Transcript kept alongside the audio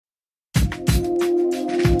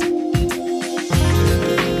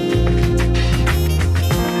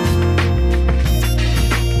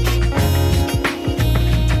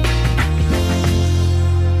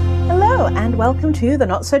welcome to the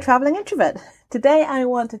Not So Traveling Introvert. Today I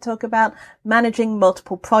want to talk about managing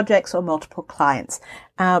multiple projects or multiple clients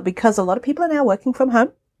because a lot of people are now working from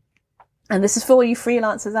home. And this is for all you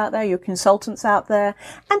freelancers out there, your consultants out there.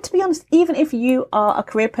 And to be honest, even if you are a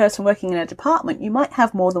career person working in a department, you might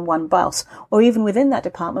have more than one boss, or even within that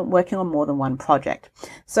department working on more than one project.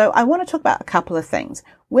 So I want to talk about a couple of things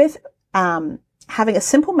with having a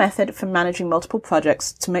simple method for managing multiple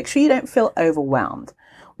projects to make sure you don't feel overwhelmed.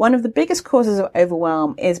 One of the biggest causes of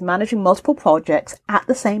overwhelm is managing multiple projects at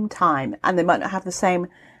the same time, and they might not have the same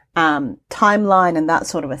timeline and that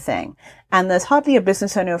sort of a thing. And there's hardly a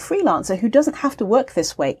business owner or freelancer who doesn't have to work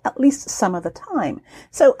this way at least some of the time.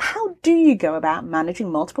 So how do you go about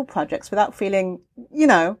managing multiple projects without feeling,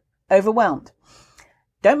 overwhelmed?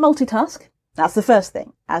 Don't multitask. That's the first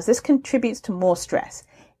thing, as this contributes to more stress.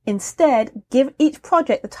 Instead, give each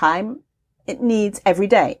project the time it needs every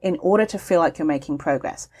day in order to feel like you're making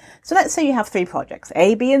progress. So let's say you have 3 projects,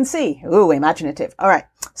 A, B, and C. Ooh, imaginative. All right.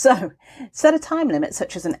 So set a time limit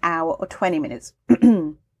such as an hour or 20 minutes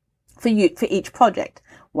for each project.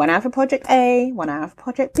 1 hour for project A, 1 hour for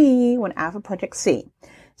project B, 1 hour for project C.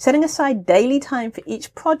 Setting aside daily time for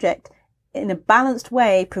each project in a balanced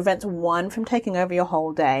way prevents one from taking over your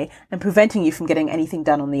whole day and preventing you from getting anything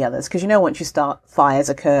done on the others. Because once you start, fires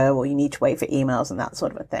occur or you need to wait for emails and that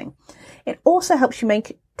sort of a thing. It also helps you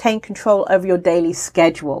maintain control over your daily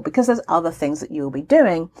schedule because there's other things that you'll be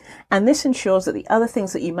doing. And this ensures that the other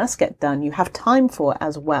things that you must get done, you have time for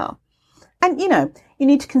as well. And, you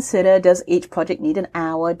need to consider, does each project need an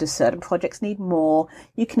hour? Do certain projects need more?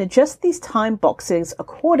 You can adjust these time boxes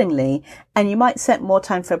accordingly, and you might set more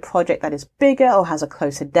time for a project that is bigger or has a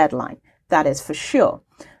closer deadline. That is for sure.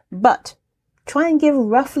 But try and give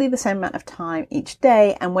roughly the same amount of time each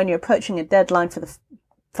day. And when you're approaching a deadline for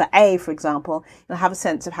A, for example, you'll have a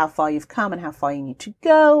sense of how far you've come and how far you need to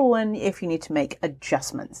go and if you need to make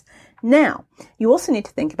adjustments. Now, you also need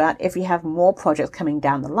to think about if you have more projects coming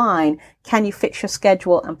down the line, can you fix your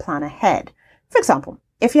schedule and plan ahead? For example,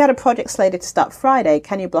 if you had a project slated to start Friday,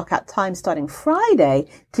 can you block out time starting Friday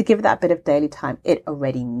to give it that bit of daily time it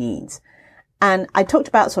already needs? And I talked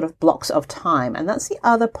about sort of blocks of time, and that's the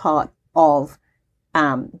other part of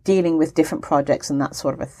dealing with different projects and that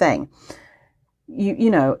sort of a thing.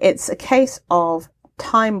 It's a case of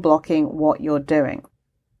time blocking what you're doing.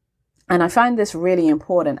 And I find this really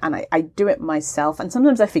important, and I do it myself, and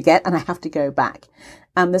sometimes I forget and I have to go back.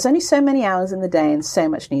 There's only so many hours in the day and so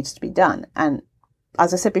much needs to be done. And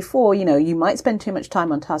as I said before, you might spend too much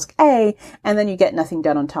time on task A and then you get nothing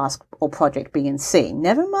done on task or project B and C.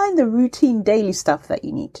 Never mind the routine daily stuff that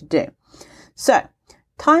you need to do. So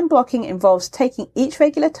time blocking involves taking each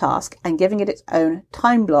regular task and giving it its own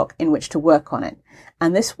time block in which to work on it.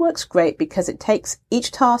 And this works great because it takes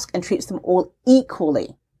each task and treats them all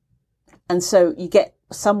equally. And so you get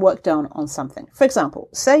some work done on something. For example,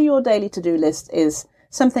 say your daily to-do list is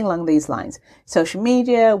something along these lines. Social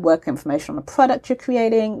media, work information on a product you're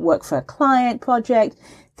creating, work for a client project,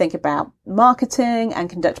 think about marketing and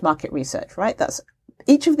conduct market research, right?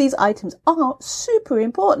 Each of these items are super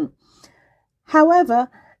important. However,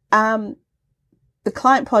 the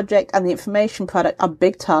client project and the information product are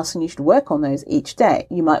big tasks and you should work on those each day.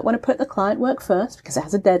 You might want to put the client work first because it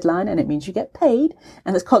has a deadline and it means you get paid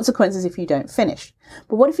and there's consequences if you don't finish.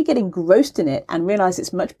 But what if you get engrossed in it and realize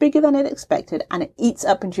it's much bigger than it expected and it eats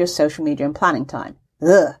up into your social media and planning time?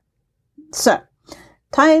 Ugh. So,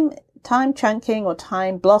 time chunking or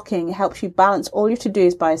time blocking helps you balance all your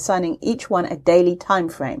to-dos by assigning each one a daily time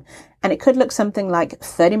frame. And it could look something like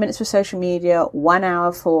 30 minutes for social media, 1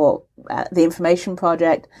 hour for the information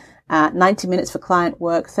project, 90 minutes for client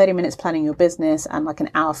work, 30 minutes planning your business, and like an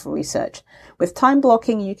hour for research. With time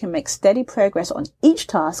blocking, you can make steady progress on each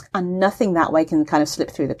task, and nothing that way can kind of slip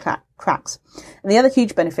through the cracks. And the other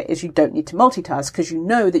huge benefit is you don't need to multitask because you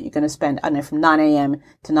know that you're going to spend, from 9 a.m.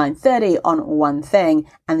 to 9:30 on one thing,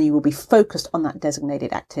 and you will be focused on that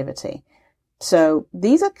designated activity. So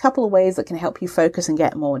these are a couple of ways that can help you focus and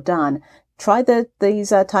get more done. Try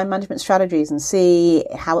these time management strategies and see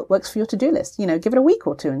how it works for your to-do list. Give it a week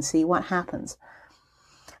or two and see what happens.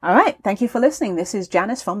 All right. Thank you for listening. This is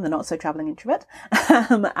Janice from the Not So Traveling Introvert.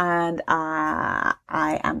 And I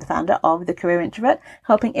am the founder of The Career Introvert,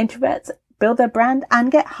 helping introverts build their brand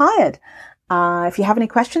and get hired. If you have any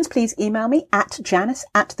questions, please email me at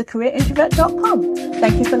janice@thecareerintrovert.com.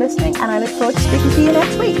 Thank you for listening, and I look forward to speaking to you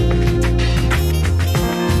next week.